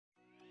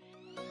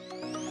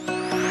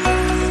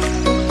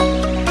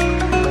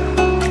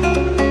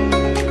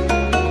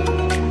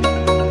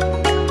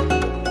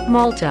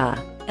Malta,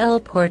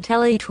 El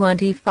Portelli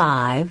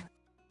 25.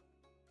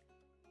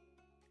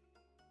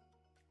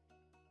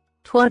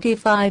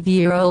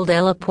 25-year-old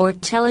Ella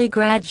Portelli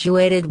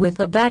graduated with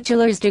a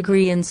bachelor's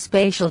degree in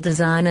spatial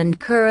design and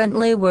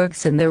currently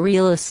works in the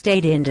real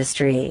estate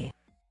industry.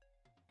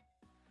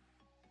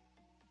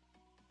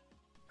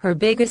 Her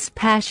biggest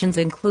passions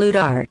include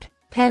art,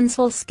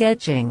 pencil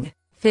sketching,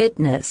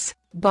 fitness,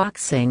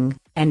 boxing,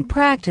 and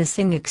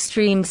practicing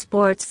extreme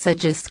sports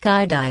such as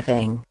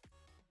skydiving.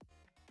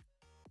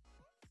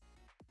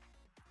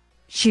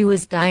 She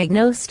was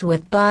diagnosed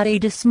with body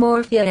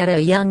dysmorphia at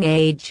a young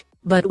age,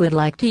 but would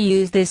like to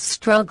use this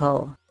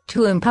struggle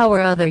to empower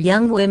other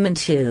young women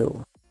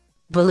to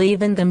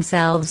believe in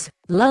themselves,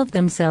 love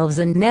themselves,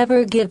 and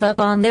never give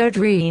up on their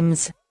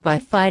dreams by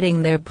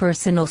fighting their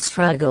personal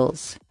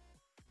struggles.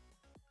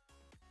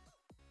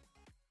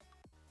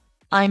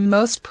 I'm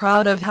most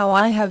proud of how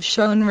I have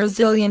shown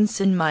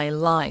resilience in my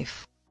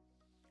life.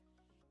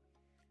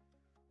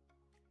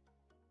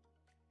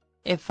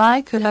 If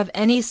I could have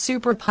any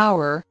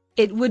superpower,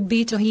 it would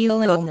be to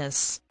heal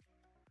illness.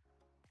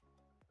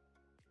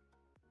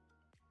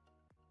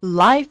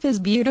 Life is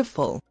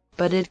beautiful,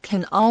 but it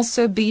can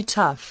also be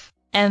tough,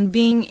 and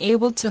being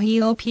able to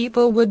heal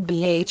people would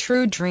be a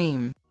true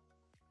dream.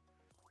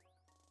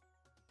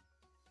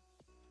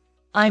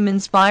 I'm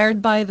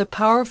inspired by the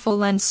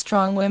powerful and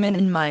strong women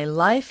in my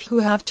life who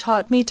have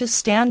taught me to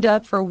stand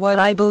up for what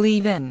I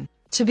believe in,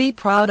 to be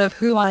proud of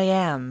who I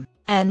am,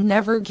 and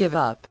never give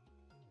up.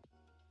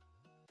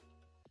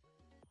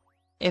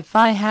 If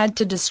I had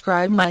to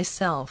describe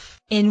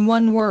myself in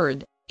one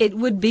word, it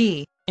would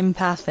be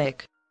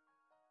empathic.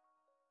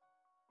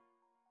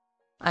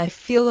 I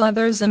feel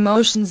others'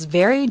 emotions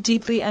very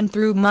deeply, and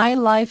through my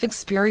life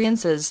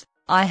experiences,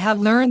 I have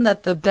learned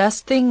that the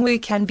best thing we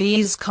can be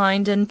is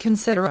kind and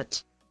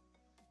considerate.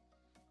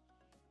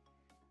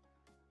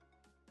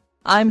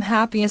 I'm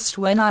happiest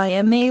when I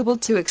am able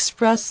to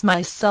express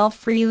myself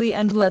freely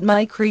and let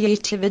my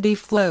creativity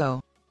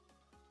flow.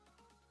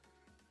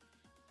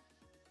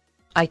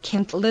 I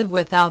can't live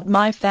without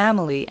my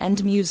family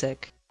and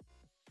music.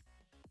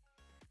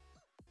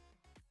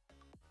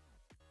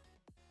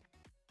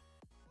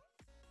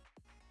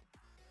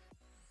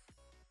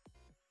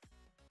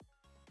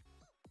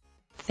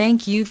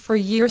 Thank you for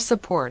your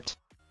support.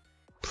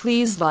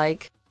 Please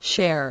like,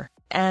 share,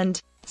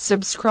 and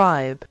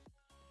subscribe.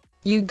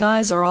 You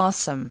guys are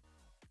awesome.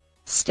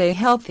 Stay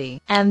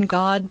healthy, and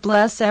God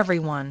bless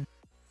everyone.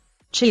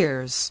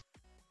 Cheers.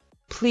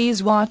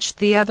 Please watch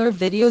the other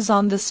videos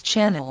on this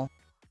channel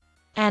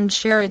and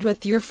share it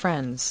with your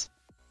friends.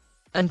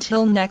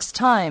 Until next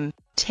time,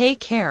 take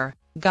care,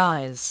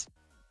 guys.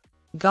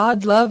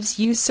 God loves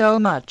you so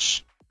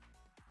much.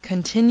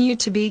 Continue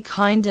to be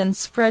kind and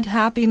spread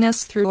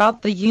happiness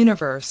throughout the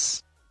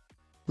universe.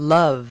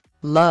 Love,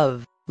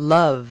 love,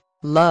 love,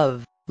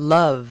 love,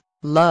 love,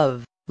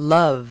 love,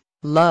 love,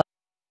 love.